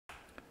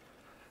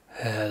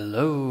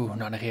Hello,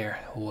 Narnach here.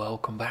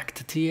 Welcome back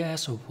to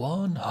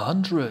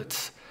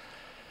TIS-100.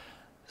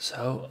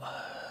 So,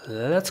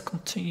 let's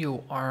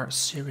continue our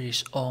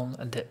series on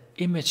the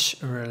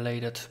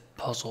image-related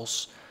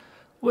puzzles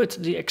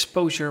with the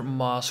exposure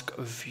mask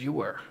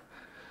viewer.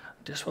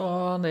 This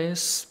one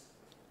is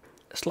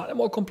slightly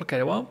more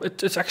complicated. Well,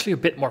 it's actually a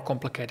bit more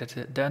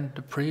complicated than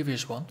the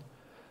previous one,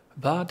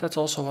 but that's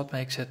also what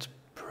makes it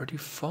pretty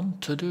fun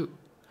to do.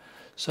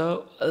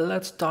 So,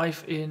 let's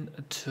dive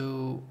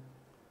into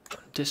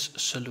this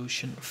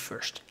solution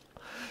first.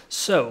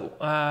 So,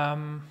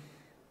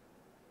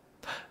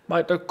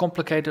 might look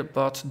complicated,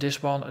 but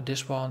this one, and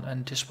this one,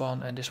 and this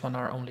one, and this one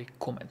are only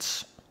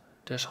comments.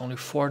 There's only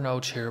 4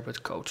 nodes here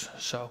with code,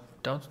 so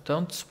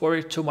don't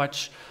worry too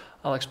much.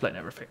 I'll explain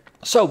everything.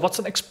 So, what's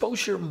an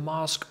exposure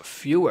mask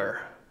viewer?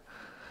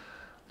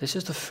 This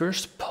is the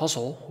first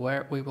puzzle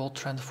where we will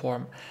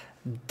transform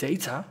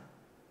data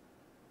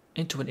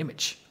into an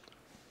image.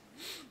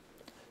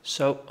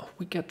 So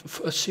we get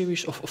a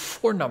series of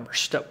 4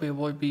 numbers that we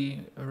will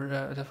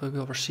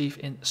receive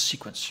in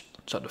sequence.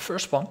 So the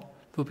first one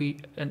will be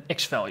an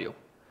x value.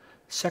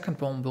 Second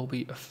one will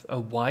be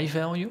a y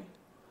value.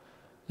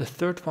 The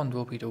third one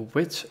will be the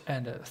width,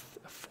 and the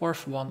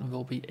fourth one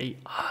will be a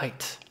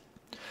height.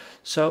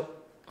 So,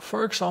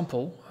 for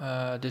example,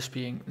 this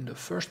being the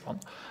first one,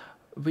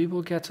 we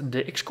will get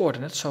the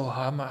x-coordinate, so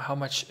how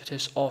much it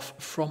is off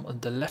from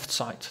the left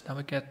side. Then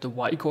we get the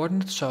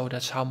y-coordinate, so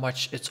that's how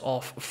much it's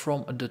off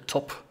from the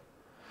top.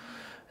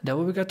 Then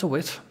we will get the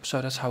width,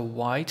 so that's how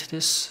wide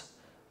this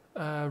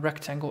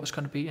rectangle is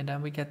going to be. And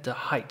then we get the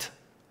height,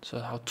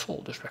 so how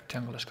tall this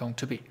rectangle is going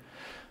to be.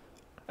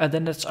 And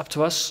then it's up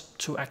to us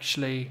to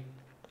actually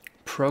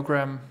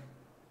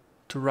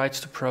write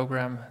the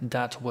program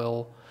that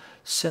will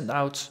send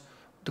out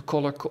the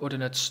color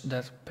coordinates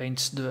that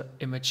paints the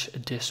image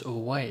this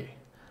way.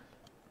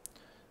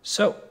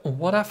 So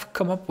what I've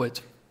come up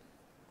with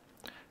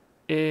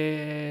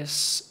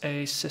is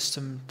a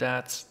system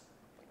that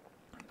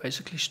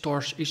basically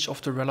stores each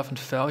of the relevant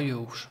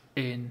values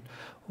in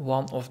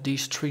one of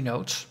these 3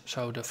 nodes.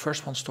 So the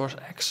first one stores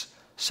x,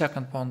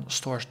 second one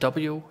stores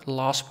w, the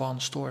last one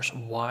stores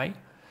y,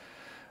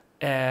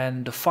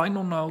 and the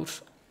final node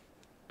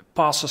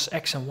passes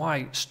x and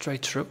y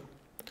straight through.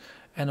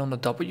 And on the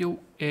W,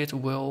 it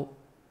will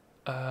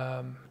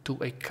do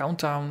a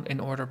countdown in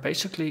order.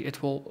 Basically,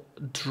 it will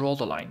draw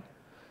the line.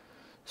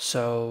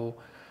 So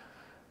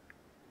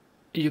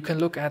you can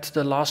look at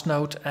the last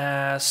node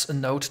as a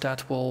node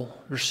that will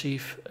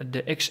receive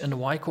the x and the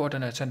y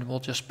coordinates, and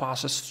will just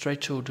pass it straight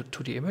to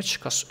the image.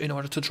 Because in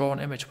order to draw an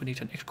image, we need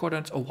an x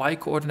coordinate, a y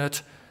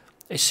coordinate,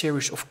 a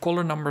series of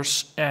color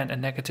numbers, and a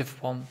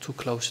 -1 to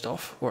close it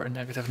off, or a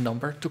negative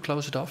number to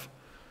close it off.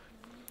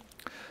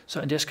 So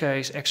in this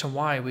case, x and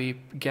y we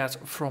get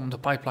from the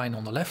pipeline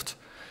on the left,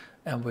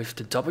 and with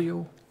the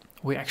w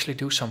we actually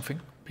do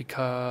something,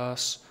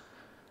 because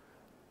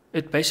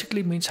it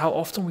basically means how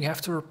often we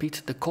have to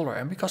repeat the color.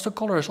 And because the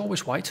color is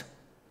always white,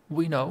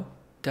 we know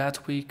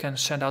that we can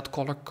send out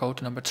color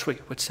code number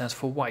 3, which stands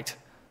for white.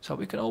 So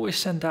we can always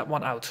send that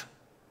one out.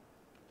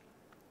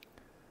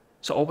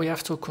 So all we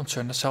have to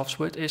concern ourselves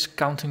with is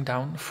counting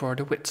down for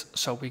the width.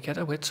 So we get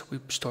a width, we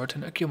store it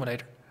in an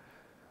accumulator.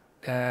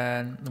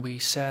 Then we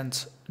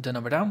send the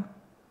number down.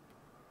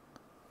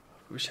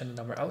 We send the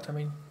number out, I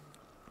mean.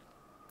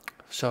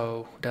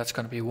 So that's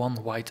going to be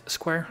 1 white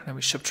square. Then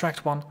we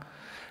subtract 1.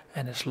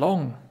 And as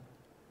long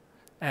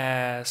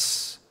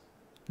as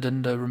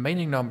the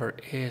remaining number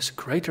is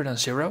greater than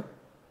 0,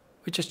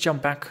 we just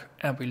jump back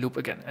and we loop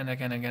again and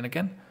again and again and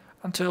again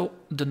until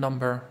the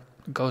number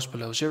goes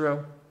below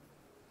 0.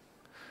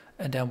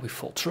 And then we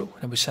fall through.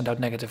 And we send out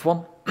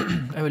 -1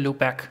 and we loop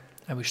back.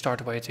 And we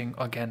start waiting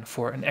again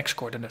for an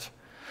x-coordinate.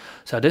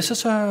 So this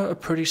is a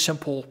pretty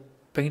simple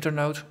painter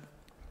node.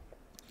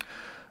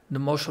 The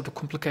most of the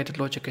complicated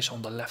logic is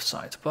on the left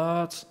side.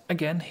 But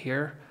again,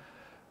 here,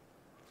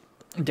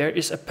 there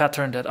is a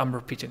pattern that I'm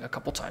repeating a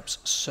couple times.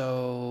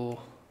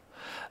 So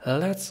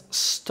let's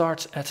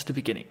start at the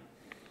beginning.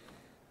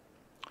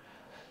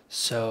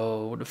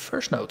 So the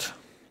first node.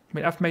 I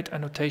mean, I've made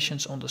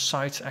annotations on the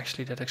sides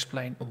actually that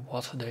explain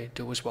what they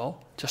do as well,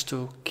 just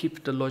to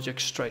keep the logic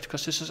straight,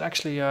 because this is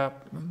actually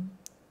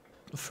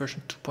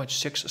version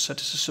 2.6, so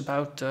this is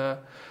about the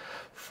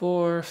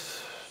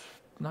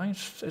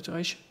 9th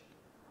iteration.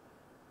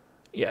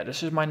 Yeah,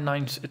 this is my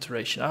 9th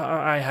iteration.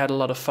 I had a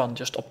lot of fun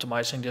just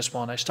optimizing this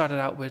one. I started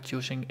out with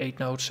using 8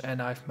 nodes,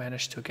 and I've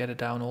managed to get it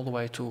down all the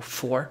way to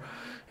 4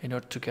 in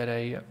order to get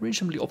a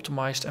reasonably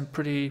optimized and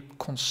pretty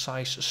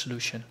concise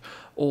solution.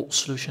 All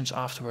solutions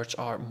afterwards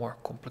are more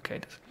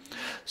complicated.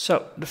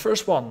 So the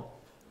first one,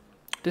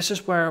 this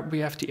is where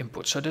we have the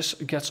input. So this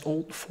gets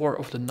all 4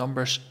 of the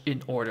numbers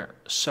in order.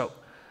 So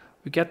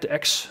we get the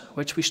x,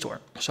 which we store.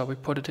 So we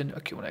put it in the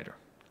accumulator.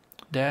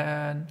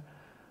 Then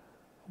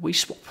we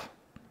swap,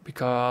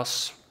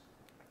 because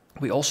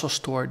we also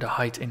store the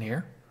height in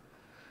here.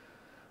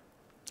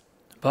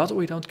 But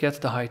we don't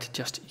get the height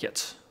just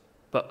yet.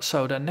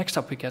 So then next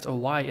up we get a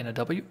y and a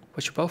w,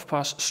 which both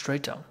pass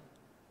straight down.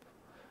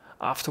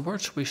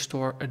 Afterwards, we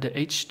store the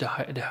h, the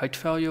height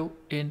value,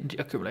 in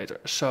the accumulator.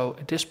 So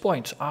at this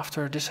point,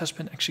 after this has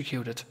been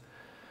executed,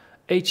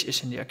 h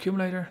is in the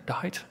accumulator, the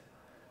height,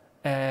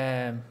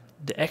 and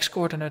the x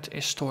coordinate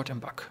is stored in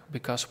buck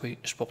because we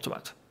swapped them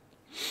out.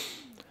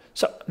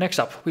 So next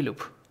up, we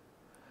loop.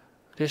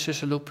 This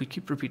is a loop we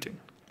keep repeating.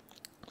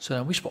 So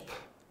then we swap.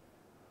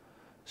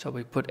 So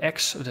we put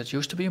x that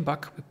used to be in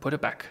buck, we put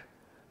it back.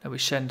 Then we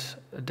send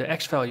the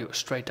x value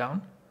straight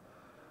down.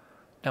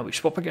 Now we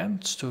swap again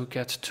to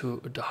get to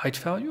the height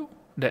value,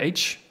 the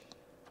h,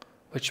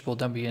 which will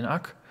then be in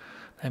ACK.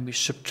 And we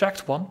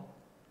subtract 1.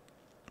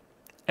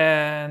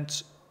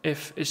 And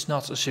if it's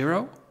not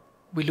 0,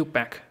 we loop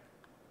back.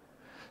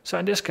 So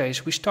in this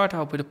case, we start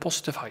out with a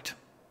positive height.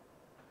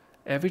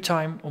 Every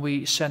time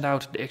we send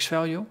out the x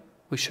value,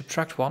 we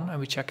subtract 1 and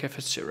we check if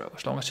it's 0.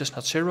 As long as it's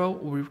not 0,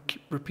 we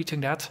keep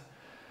repeating that.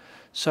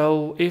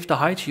 So if the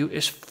height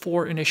is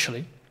 4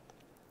 initially,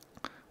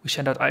 we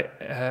send out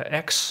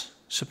x,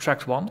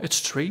 subtract 1, it's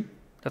 3,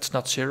 that's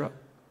not 0.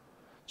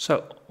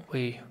 So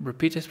we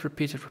repeat it,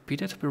 repeat it,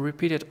 repeat it. We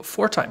repeat it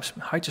 4 times.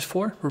 Height is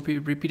 4, we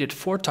repeat it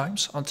 4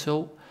 times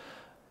until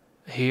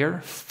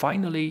here,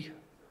 finally,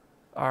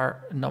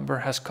 our number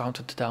has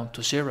counted down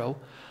to 0.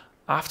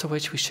 After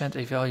which we send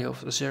a value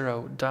of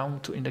 0 down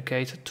to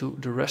indicate to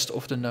the rest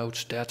of the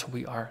nodes that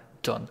we are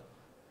done.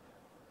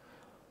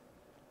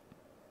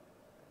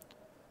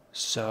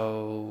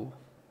 So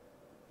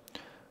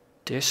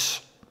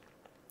this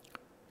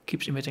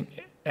keeps emitting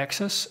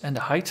x's, and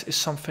the height is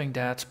something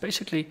that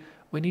basically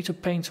we need to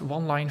paint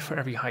one line for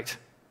every height.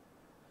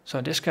 So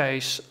in this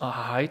case, a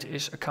height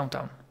is a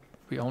countdown.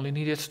 We only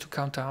need it to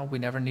count down, we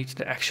never need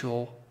the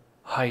actual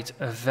height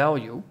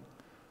value.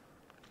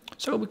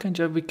 So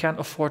we can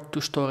afford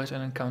to store it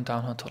and then count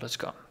down until it's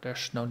gone.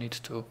 There's no need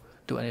to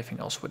do anything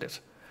else with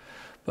it.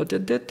 But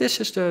this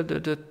is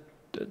the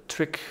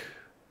trick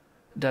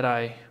that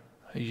I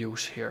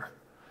use here.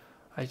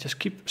 I just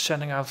keep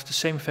sending out the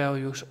same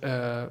values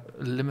a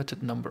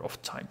limited number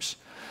of times.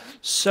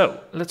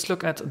 So let's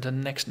look at the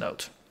next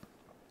node.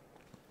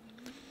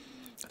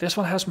 This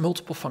one has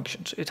multiple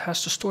functions. It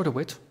has to store the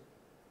width,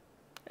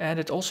 and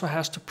it also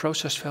has to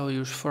process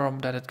values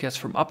that it gets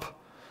from up,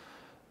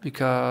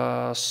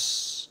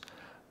 because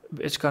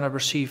it's going to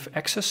receive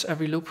x's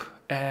every loop,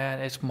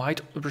 and it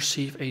might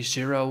receive a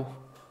 0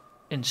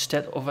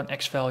 instead of an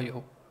x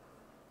value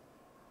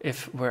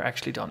if we're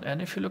actually done.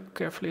 And if you look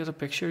carefully at the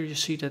picture, you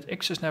see that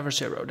x is never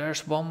 0.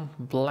 There's one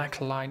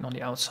black line on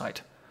the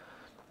outside.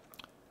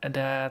 And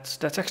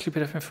that's actually a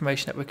bit of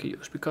information that we can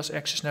use, because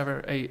x is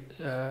never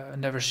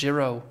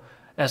 0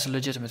 as a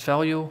legitimate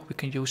value. We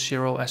can use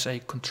 0 as a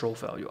control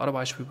value.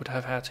 Otherwise, we would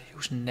have had to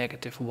use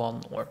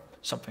 -1 or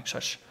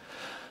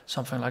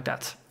something like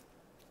that.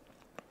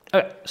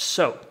 Okay,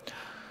 so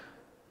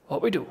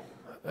what we do,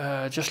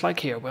 just like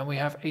here, when we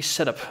have a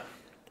setup,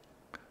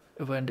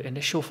 when the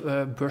initial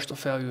burst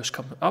of values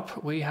come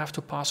up, we have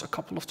to pass a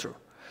couple of through.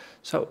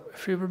 So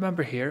if you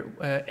remember here,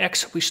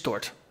 x we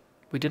stored,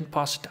 we didn't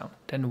pass it down.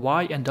 Then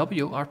y and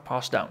w are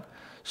passed down.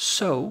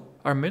 So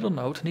our middle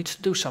node needs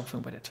to do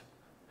something with it.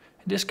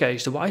 In this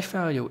case, the y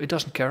value it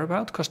doesn't care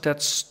about, because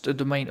that's the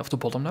domain of the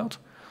bottom node.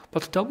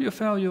 But the w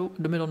value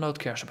the middle node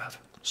cares about.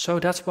 So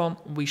that's one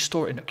we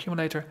store in the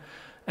accumulator.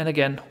 And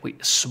again, we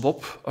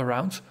swap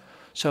around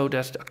so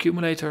that the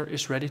accumulator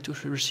is ready to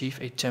receive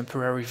a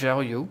temporary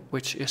value,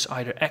 which is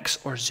either x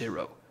or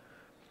 0.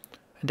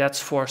 And that's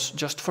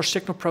just for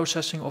signal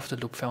processing of the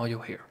loop value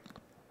here.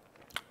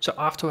 So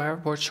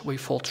afterwards, we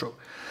fall through.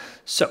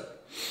 So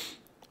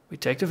we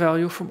take the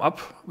value from up,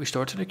 we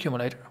store it in the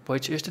accumulator,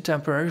 which is the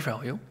temporary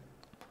value.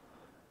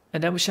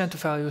 And then we send the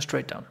value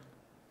straight down.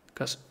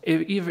 Because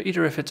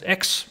either if it's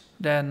x,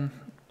 then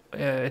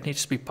it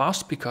needs to be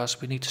passed,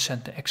 because we need to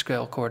send the x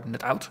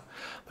coordinate out.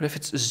 But if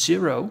it's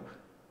 0,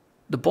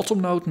 the bottom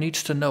node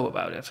needs to know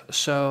about it.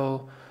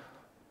 So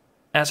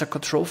as a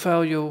control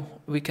value,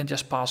 we can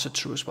just pass it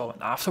through as well.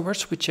 And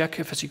afterwards, we check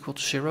if it's equal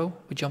to 0,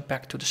 we jump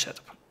back to the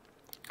setup.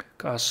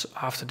 Because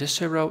after this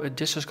 0,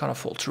 this is going to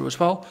fall through as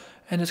well.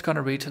 And it's going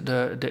to read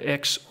the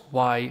x,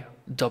 y,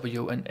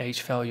 w, and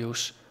h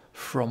values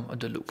from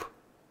the loop.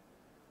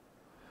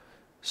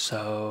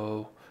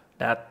 So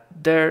that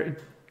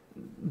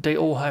they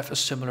all have a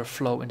similar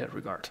flow in that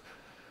regard.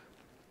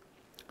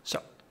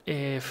 So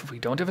if we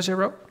don't have a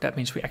 0, that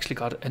means we actually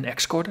got an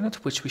x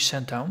coordinate, which we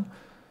sent down.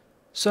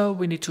 So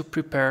we need to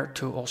prepare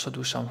to also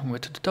do something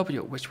with the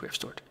w, which we have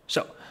stored.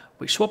 So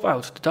we swap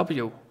out the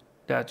w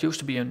that used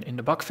to be in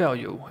the buck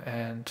value,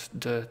 and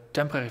the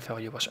temporary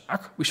value was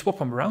ACK. We swap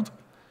them around,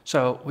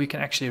 so we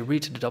can actually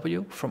read the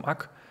w from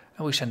ACK,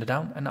 and we send it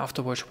down, and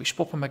afterwards we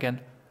swap them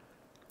again,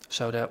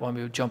 so that when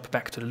we jump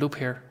back to the loop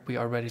here, we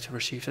are ready to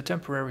receive the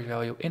temporary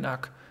value in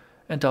ACK,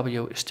 and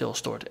w is still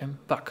stored in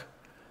buck.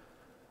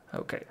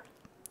 Okay,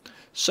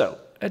 so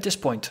at this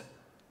point,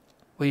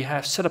 we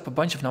have set up a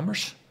bunch of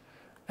numbers.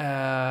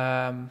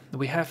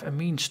 We have a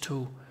means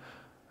to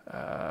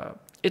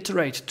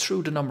iterate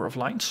through the number of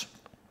lines.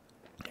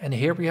 And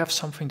here we have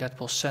something that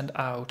will send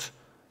out,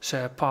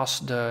 pass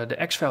the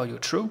x value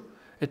through.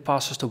 It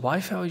passes the y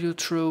value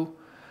through.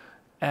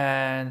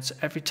 And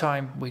every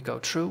time we go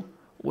through,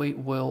 we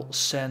will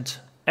send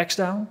X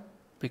down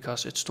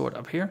because it's stored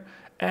up here,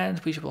 and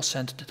we will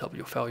send the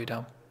W value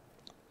down.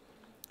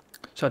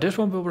 So this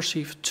one will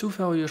receive two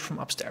values from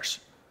upstairs.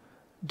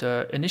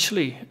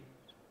 Initially,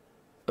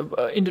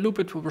 in the loop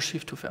it will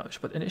receive two values,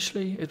 but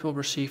initially it will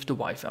receive the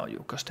Y value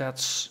because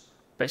that's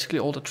basically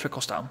all that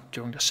trickles down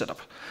during the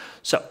setup.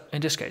 So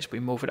in this case, we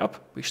move it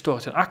up, we store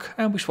it in ACK,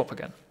 and we swap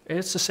again.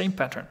 It's the same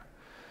pattern.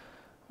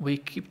 We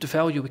keep the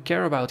value we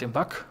care about in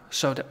BAC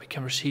so that we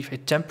can receive a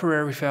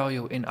temporary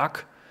value in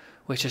ACK,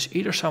 which is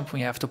either something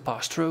we have to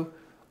pass through,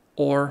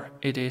 or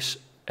it is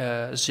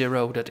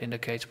 0 that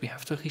indicates we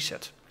have to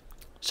reset.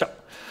 So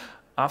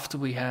after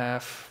we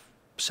have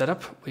set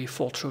up, we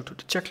fall through to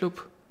the check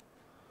loop.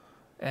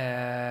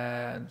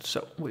 And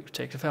so we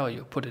take the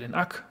value, put it in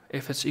ACK.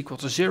 If it's equal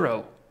to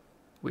 0,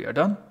 we are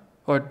done.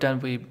 Or then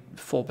we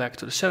fall back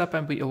to the setup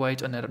and we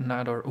await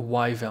another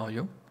Y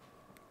value.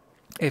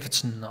 If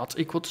it's not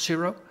equal to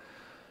 0,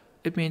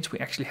 it means we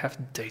actually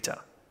have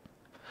data.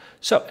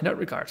 So in that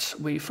regards,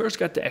 we first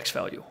get the X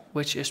value,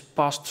 which is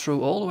passed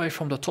through all the way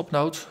from the top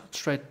node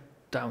straight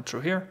down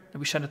through here, and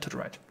we send it to the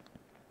right.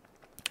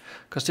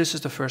 Because this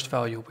is the first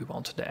value we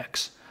want, the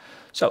X.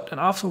 So then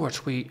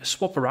afterwards we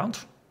swap around.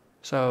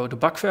 So the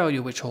BAC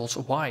value, which holds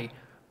a Y,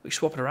 we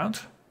swap it around.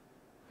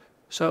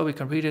 So we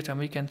can read it and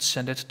we can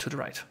send it to the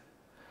right.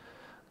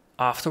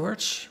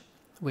 Afterwards,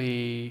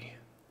 we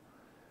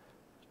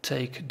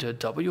take the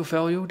W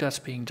value that's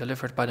being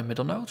delivered by the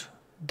middle node,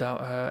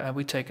 and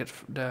we take it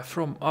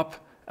from up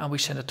and we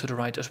send it to the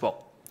right as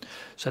well.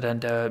 So then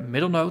the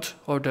middle node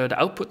or the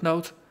output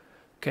node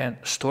can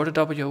store the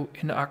W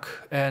in the ACK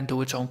and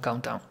do its own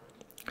countdown.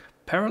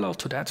 Parallel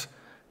to that,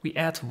 we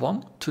add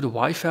 1 to the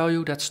Y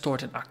value that's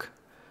stored in ACK.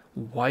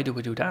 Why do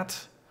we do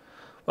that?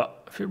 Well,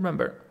 if you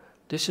remember,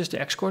 this is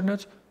the X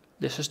coordinate,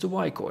 this is the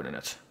Y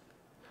coordinate.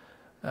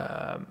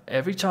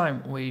 Every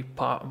time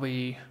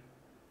we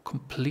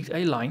complete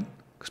a line,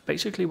 because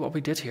basically what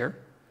we did here,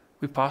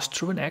 we passed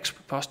through an X,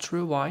 we passed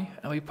through a Y,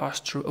 and we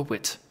passed through a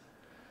width.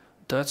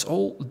 That's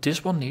all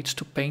this one needs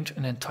to paint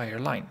an entire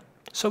line.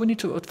 So we need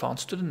to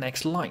advance to the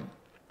next line.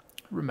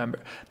 Remember,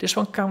 this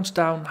one counts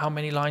down how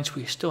many lines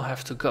we still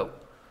have to go.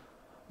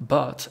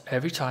 But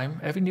every time,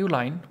 every new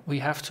line, we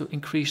have to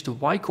increase the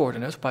Y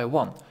coordinate by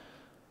 1.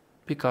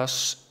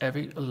 Because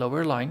every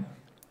lower line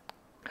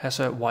has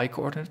a Y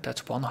coordinate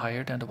that's 1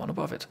 higher than the one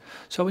above it.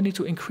 So we need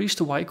to increase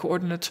the Y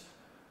coordinate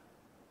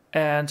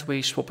and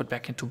we swap it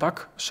back into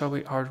BAC, so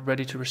we are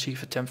ready to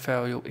receive a temp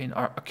value in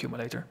our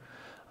accumulator.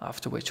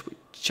 After which we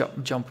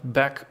jump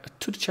back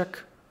to the check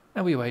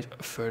and we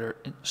await further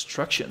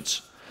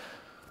instructions.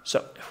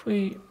 So if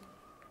we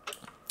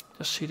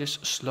just see this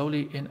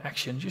slowly in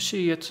action, you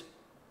see it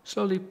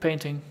slowly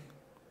painting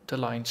the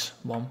lines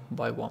one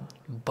by one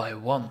by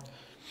one.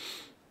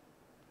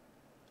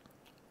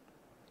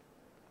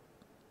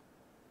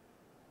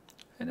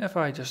 And if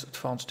I just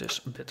advance this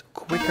a bit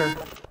quicker,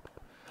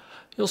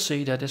 you'll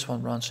see that this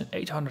one runs in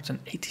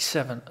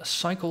 887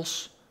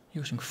 cycles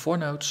using 4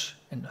 nodes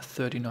and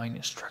 39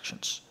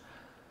 instructions.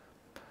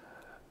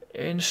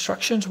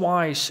 Instructions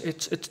wise,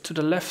 it's to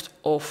the left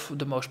of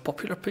the most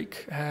popular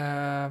pick.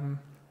 I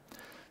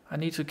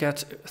need to get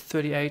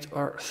 38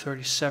 or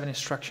 37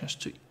 instructions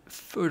to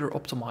further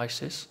optimize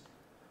this.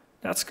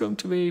 That's going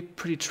to be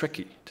pretty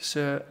tricky.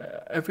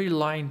 Every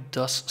line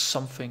does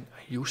something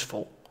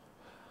useful.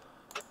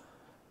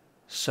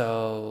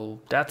 So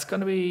that's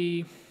going to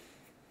be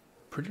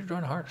pretty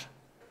darn hard,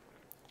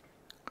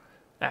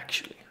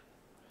 actually.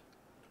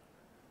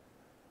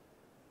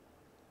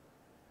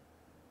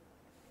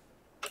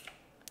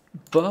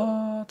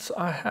 But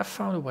I have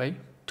found a way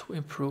to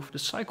improve the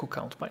cycle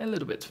count by a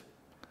little bit.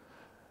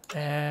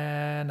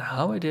 And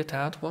how I did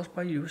that was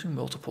by using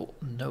multiple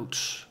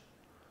nodes.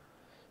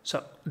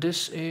 So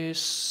this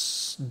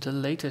is the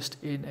latest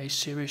in a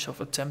series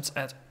of attempts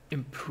at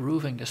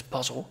improving this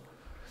puzzle.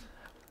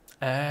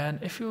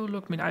 And if you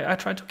look, I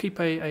try to keep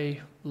a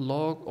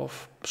log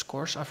of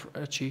scores I've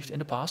achieved in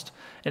the past.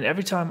 And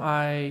every time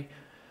I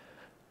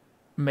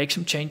make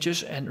some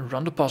changes and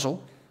run the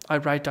puzzle, I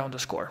write down the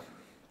score.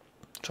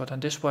 So then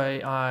this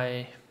way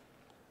I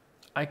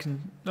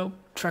can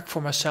track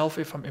for myself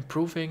if I'm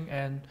improving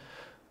and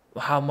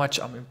how much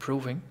I'm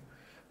improving.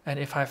 And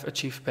if I've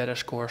achieved better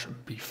scores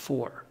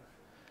before.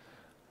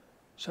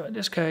 So in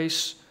this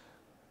case,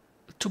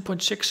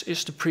 2.6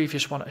 is the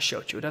previous one I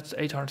showed you. That's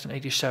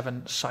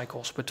 887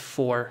 cycles with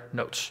 4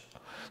 nodes.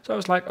 So I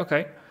was like,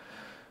 okay,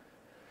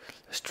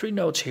 there's 3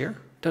 nodes here.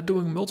 They're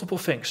doing multiple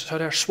things. So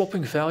they're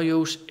swapping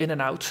values in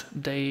and out.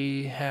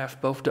 They have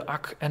both the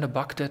ACK and the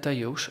BAC that they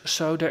use.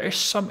 So there is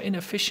some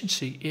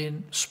inefficiency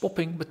in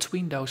swapping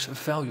between those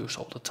values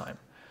all the time.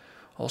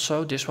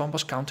 Also, this one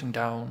was counting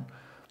down.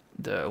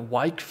 The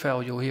Y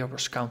value here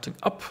was counting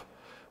up.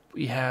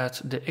 We had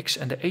the X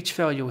and the H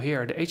value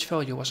here. The H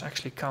value was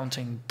actually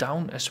counting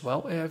down as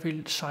well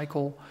every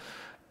cycle.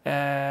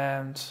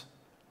 And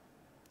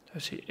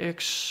let's see,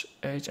 X,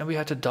 H, and we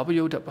had the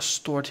W that was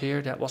stored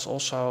here. That was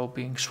also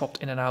being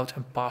swapped in and out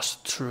and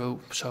passed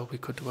through, so we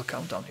could do a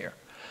countdown here.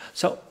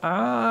 So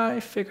I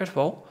figured,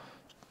 well,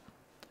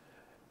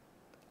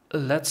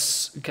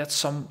 let's get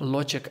some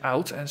logic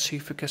out and see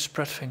if we can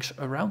spread things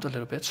around a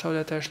little bit so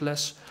that there's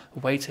less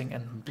waiting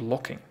and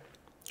blocking.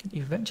 And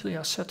eventually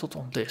I settled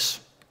on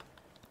this.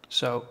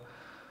 So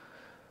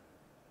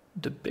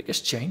the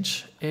biggest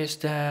change is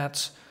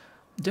that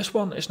this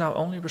one is now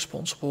only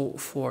responsible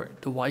for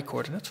the y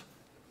coordinate.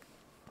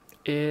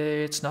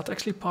 It's not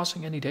actually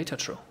passing any data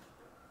through.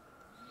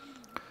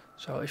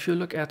 So if you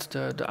look at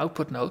the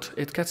output node,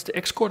 it gets the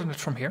x coordinate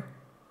from here,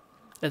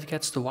 it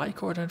gets the y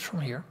coordinate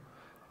from here,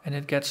 and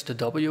it gets the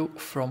w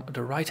from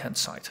the right hand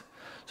side.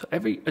 So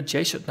every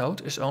adjacent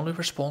node is only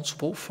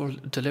responsible for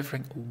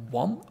delivering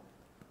one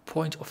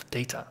point of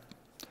data.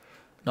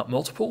 Not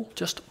multiple,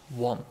 just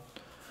one.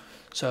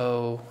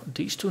 So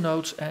these two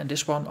nodes and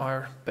this one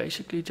are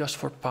basically just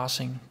for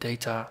passing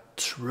data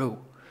through.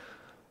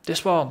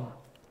 This one,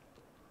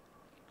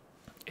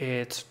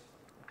 it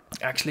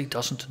actually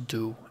doesn't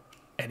do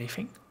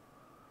anything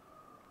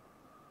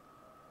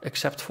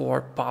except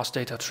for pass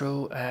data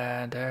through,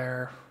 and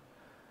there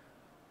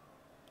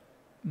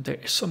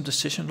is some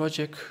decision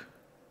logic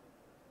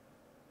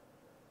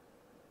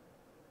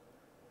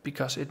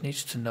because it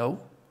needs to know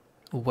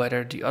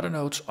whether the other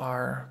nodes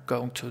are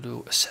going to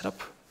do a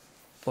setup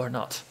or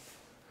not.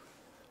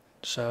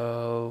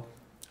 So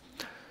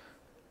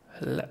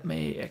let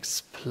me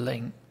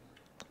explain.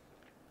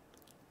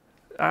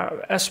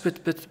 As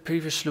with the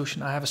previous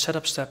solution, I have a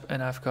setup step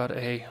and I've got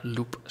a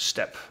loop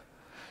step.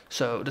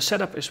 So the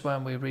setup is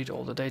when we read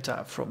all the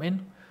data from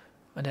in,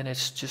 and then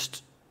it's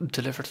just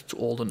delivered to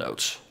all the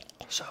nodes.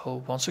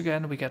 So once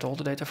again, we get all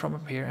the data from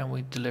up here and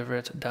we deliver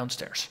it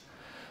downstairs.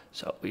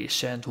 So we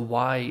send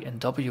y and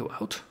w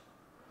out.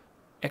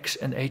 X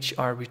and h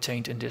are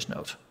retained in this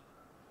node.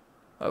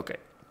 Okay,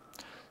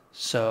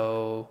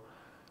 so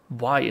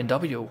y and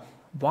w,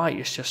 y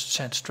is just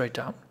sent straight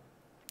down.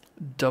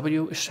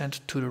 W is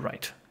sent to the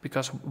right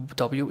because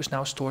w is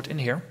now stored in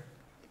here.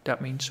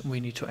 That means we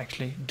need to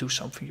actually do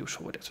something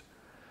useful with it.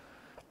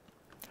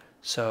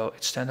 So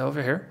it's sent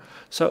over here.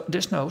 So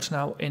this node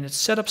now in its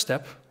setup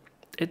step,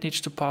 it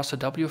needs to pass the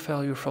w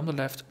value from the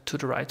left to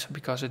the right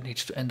because it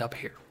needs to end up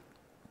here.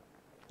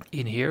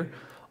 In here,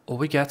 all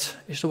we get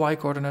is the y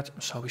coordinate,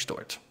 so we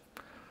store it.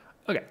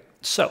 Okay,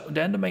 so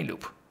then the main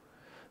loop.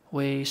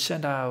 We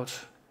send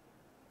out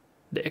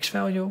the x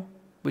value,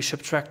 we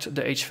subtract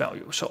the h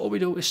value. So all we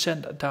do is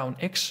send down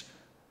x.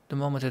 The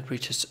moment it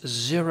reaches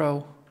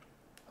 0,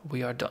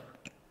 we are done.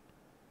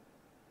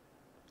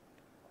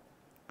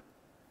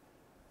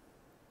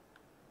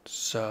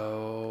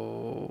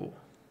 So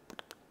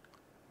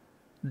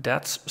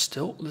that's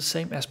still the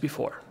same as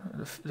before.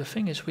 The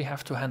thing is we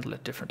have to handle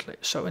it differently.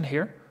 So in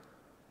here,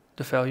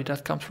 the value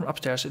that comes from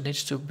upstairs, it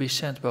needs to be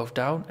sent both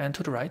down and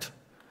to the right.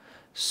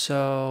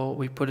 So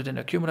we put it in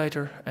the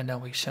accumulator and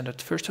then we send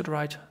it first to the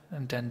right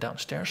and then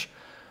downstairs.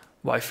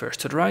 Why first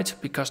to the right?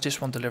 Because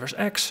this one delivers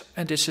x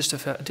and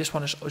this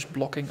one is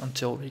blocking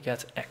until we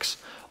get x.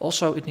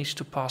 Also, it needs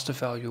to pass the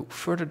value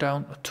further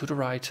down to the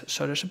right,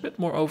 so there's a bit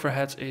more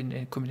overhead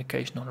in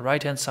communication on the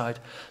right hand side,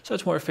 so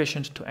it's more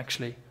efficient to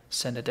actually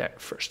send it there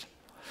first.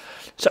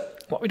 So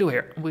what we do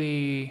here,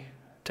 we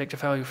take the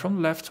value from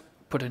the left,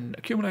 put it in the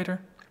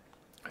accumulator.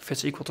 If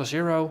it's equal to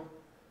 0,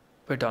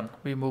 we're done.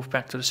 We move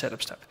back to the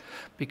setup step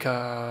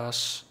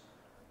because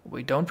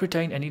we don't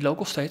retain any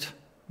local state. I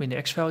mean, the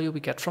x value we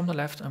get from the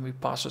left and we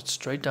pass it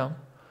straight down.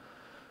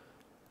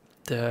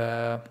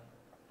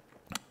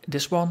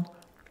 This one,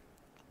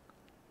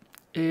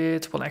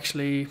 it will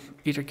actually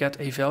either get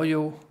a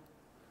value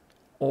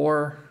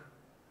or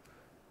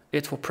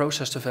it will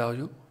process the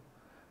value,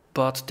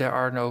 but there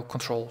are no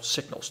control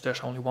signals.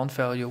 There's only one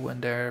value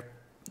and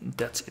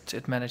that's it.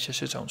 It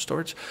manages its own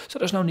storage. So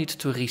there's no need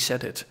to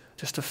reset it.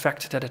 Just the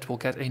fact that it will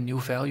get a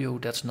new value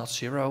that's not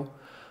 0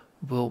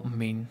 will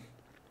mean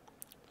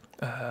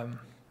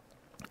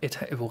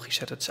it will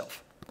reset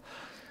itself.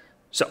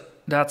 So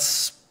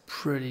that's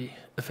pretty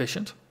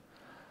efficient.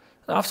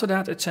 After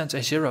that, it sends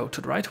a 0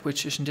 to the right,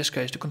 which is in this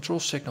case the control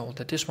signal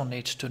that this one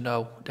needs to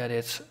know that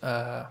it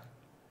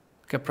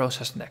can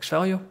process the next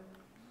value.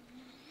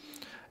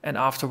 And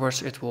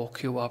afterwards, it will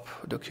queue up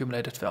the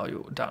accumulated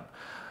value down.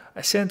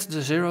 I sent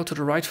the 0 to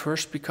the right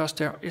first because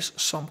there is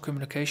some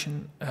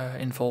communication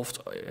involved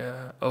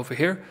over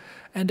here.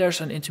 And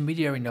there's an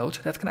intermediary node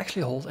that can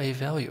actually hold a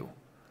value.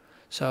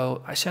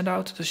 So I send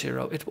out the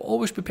 0, it will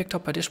always be picked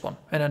up by this one.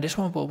 And then this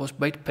one will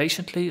wait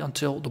patiently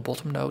until the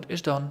bottom node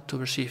is done to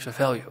receive the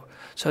value.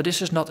 So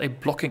this is not a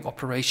blocking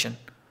operation,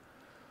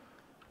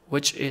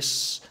 which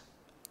is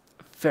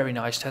very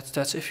nice.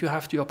 That's if you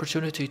have the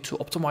opportunity to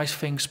optimize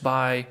things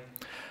by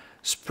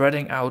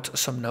spreading out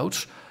some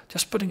nodes,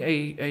 just putting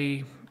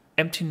a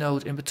empty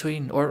node in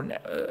between, or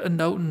a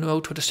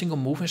node with a single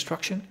move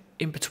instruction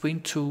in between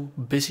two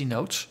busy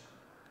nodes,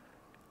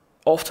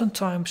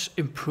 oftentimes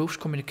improves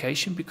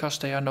communication because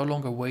they are no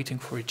longer waiting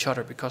for each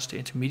other, because the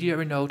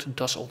intermediary node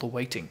does all the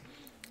waiting.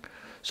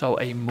 So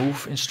a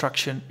move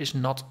instruction is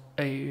not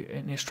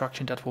an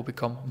instruction that will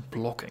become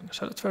blocking.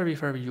 So that's very,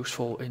 very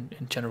useful in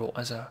general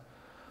as a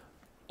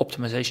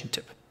optimization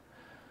tip.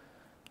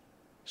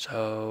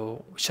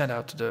 So we send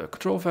out the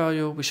control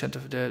value, we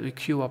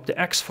queue up the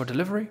X for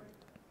delivery.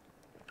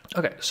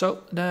 Okay,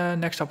 so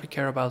next up we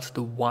care about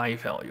the Y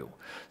value.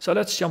 So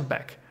let's jump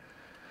back.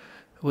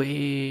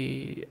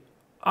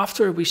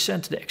 After we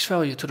sent the X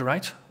value to the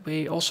right,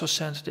 we also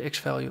sent the X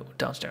value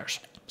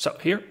downstairs. So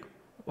here,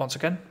 once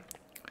again,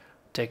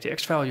 take the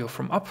X value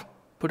from up,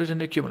 put it in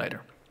the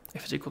accumulator.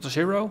 If it's equal to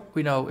 0,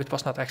 we know it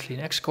was not actually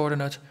an X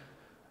coordinate.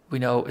 We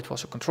know it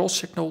was a control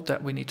signal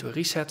that we need to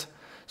reset.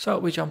 So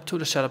we jump to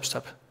the setup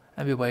step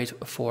and we wait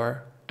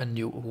for a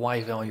new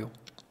Y value.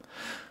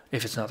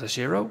 If it's not a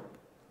 0,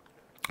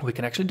 we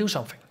can actually do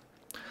something.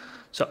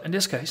 So in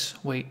this case,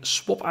 we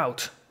swap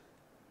out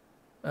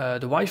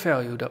the Y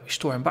value that we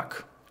store in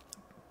BAC,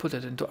 put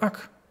it into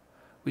ACK,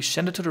 we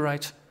send it to the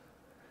right,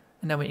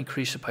 and then we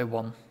increase it by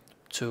 1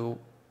 to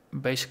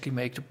basically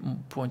make the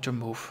pointer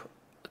move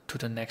to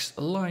the next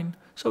line,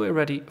 so we're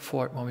ready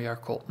for when we are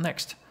called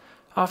next.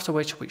 After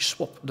which we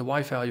swap the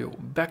Y value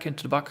back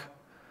into the BAC,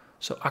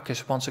 so ACK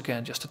is once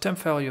again just a temp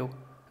value,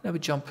 then we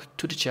jump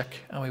to the check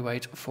and we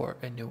wait for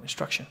a new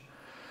instruction.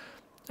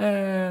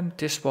 And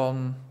this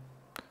one,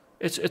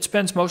 it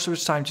spends most of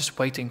its time just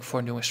waiting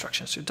for new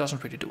instructions. It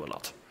doesn't really do a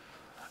lot.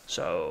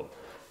 So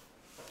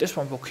this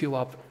one will queue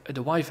up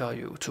the Y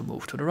value to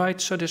move to the right,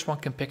 so this one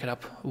can pick it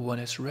up when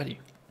it's ready.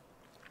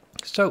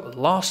 So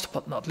last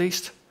but not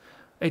least,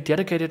 a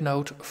dedicated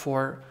node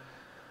for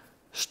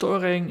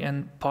storing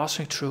and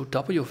passing through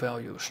W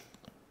values.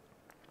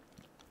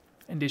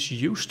 And this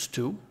used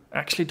to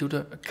actually do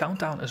the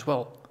countdown as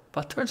well,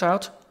 but turns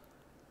out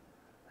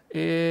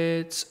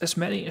it's as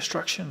many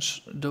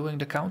instructions doing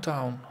the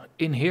countdown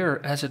in here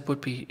as it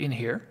would be in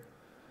here.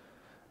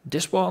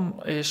 This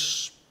one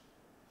is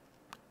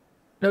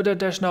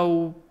there's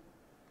no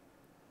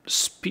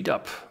speed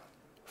up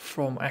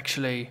from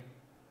actually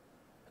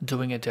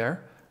doing it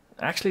there.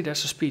 Actually,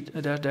 there's a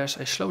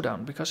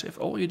slowdown, because if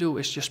all you do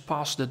is just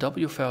pass the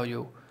W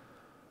value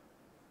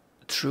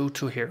through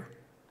to here,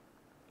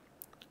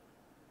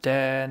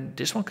 then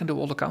this one can do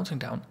all the counting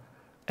down,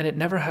 and it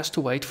never has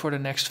to wait for the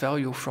next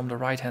value from the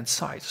right hand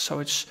side. So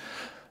it's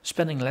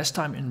spending less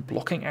time in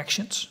blocking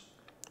actions,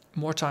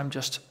 more time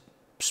just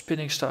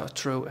spinning stuff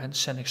through and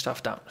sending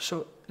stuff down.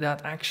 So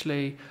that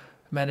actually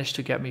managed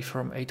to get me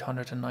from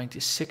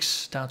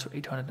 896 down to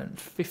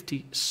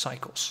 850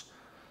 cycles.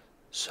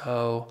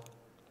 So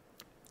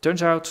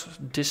turns out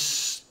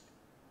this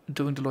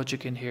doing the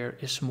logic in here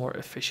is more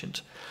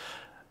efficient.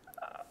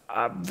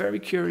 I'm very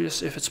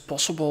curious if it's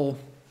possible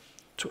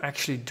to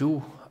actually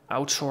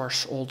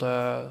outsource all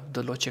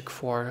the logic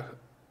for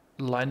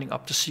lining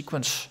up the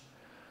sequence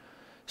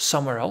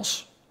somewhere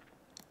else,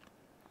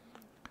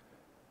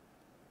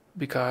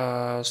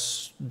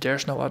 because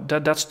there's no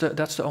that's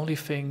the only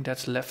thing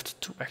that's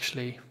left to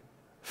actually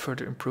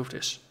further improve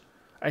this.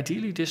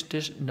 Ideally,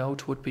 this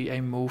node would be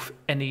a move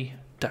any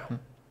down.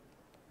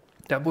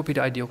 That would be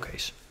the ideal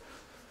case,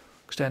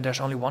 because then there's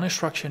only one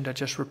instruction that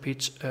just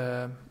repeats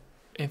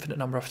infinite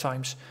number of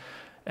times,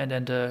 and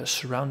then the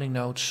surrounding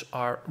nodes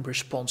are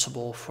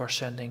responsible for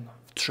sending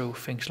through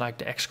things like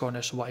the X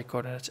coordinates, Y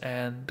coordinates,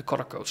 and the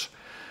color codes.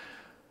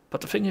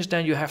 But the thing is,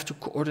 then you have to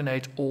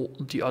coordinate all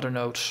the other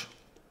nodes,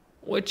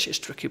 which is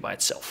tricky by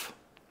itself.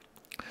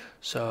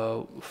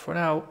 So for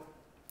now,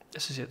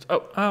 this is it.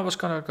 Oh, I was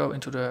gonna go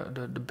into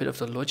the bit of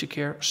the logic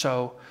here.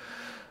 So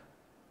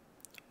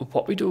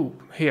what we do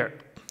here,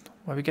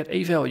 when we get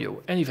a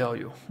value, any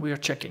value, we are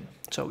checking.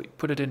 So we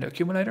put it in the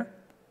accumulator.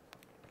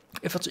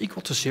 If it's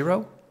equal to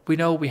 0, we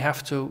know we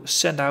have to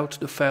send out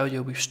the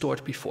value we've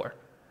stored before.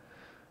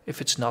 If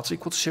it's not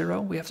equal to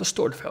 0, we have to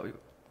store the value.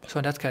 So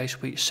in that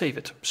case, we save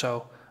it.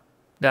 So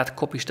that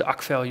copies the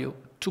ACK value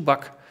to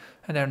BAC,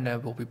 and then they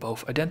will be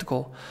both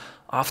identical.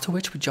 After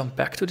which we jump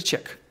back to the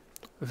check.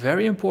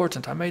 Very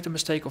important, I made the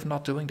mistake of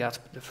not doing that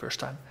the first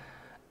time.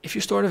 If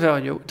you store the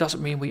value, it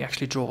doesn't mean we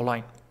actually draw a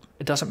line.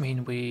 It doesn't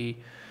mean we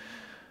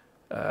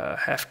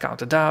have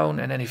counted down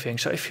and anything.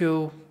 So if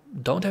you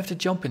don't have to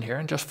jump in here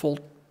and just fall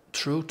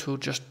through to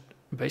just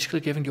basically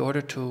giving the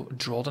order to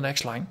draw the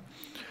next line,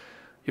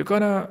 you're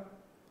gonna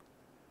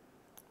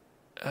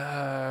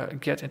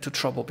get into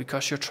trouble,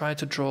 because you're trying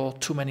to draw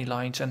too many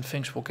lines and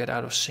things will get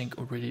out of sync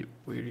really,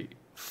 really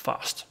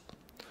fast.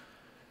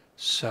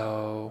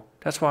 So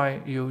that's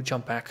why you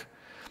jump back.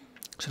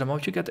 So the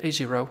moment you get a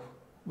 0,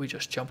 we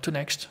just jump to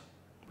next,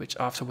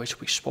 after which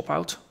we swap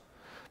out,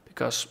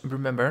 because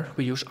remember,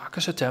 we use ACK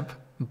as a temp,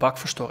 BAC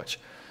for storage.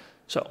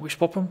 So we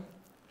swap them.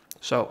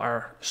 So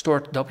our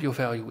stored W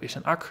value is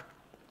an ACK,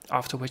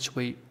 after which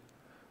we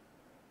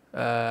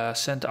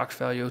send the ACK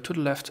value to the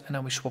left, and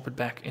then we swap it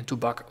back into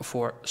BAC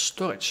for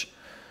storage.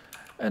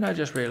 And I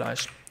just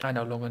realized I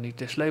no longer need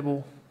this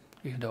label,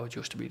 even though it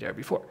used to be there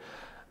before.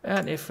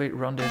 And if we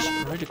run this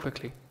really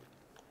quickly,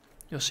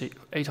 you'll see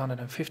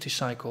 850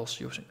 cycles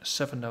using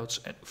 7 nodes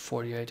and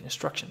 48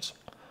 instructions.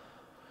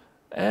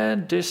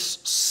 And this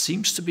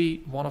seems to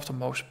be one of the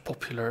most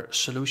popular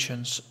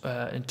solutions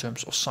in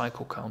terms of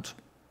cycle count.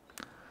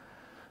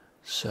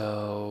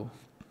 So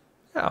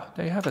yeah,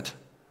 there you have it.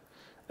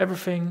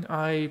 everything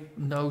I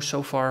know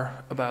so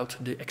far about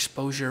the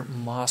exposure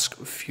mask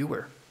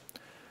viewer.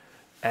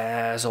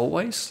 As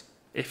always,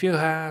 if you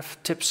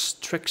have tips,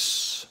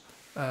 tricks,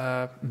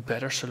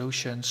 better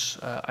solutions,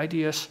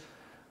 ideas,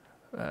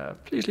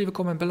 please leave a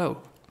comment below.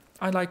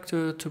 I like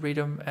to read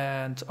them,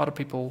 and other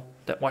people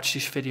that watch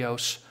these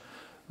videos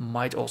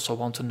might also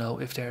want to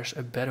know if there's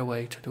a better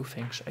way to do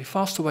things, a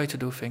faster way to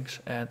do things,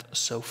 and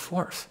so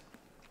forth.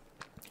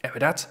 And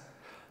with that,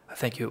 I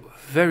thank you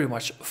very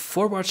much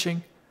for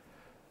watching,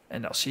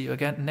 and I'll see you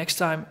again next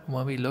time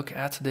when we look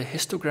at the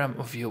histogram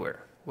viewer,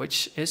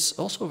 which is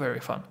also very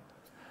fun.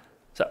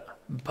 So,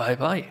 bye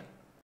bye.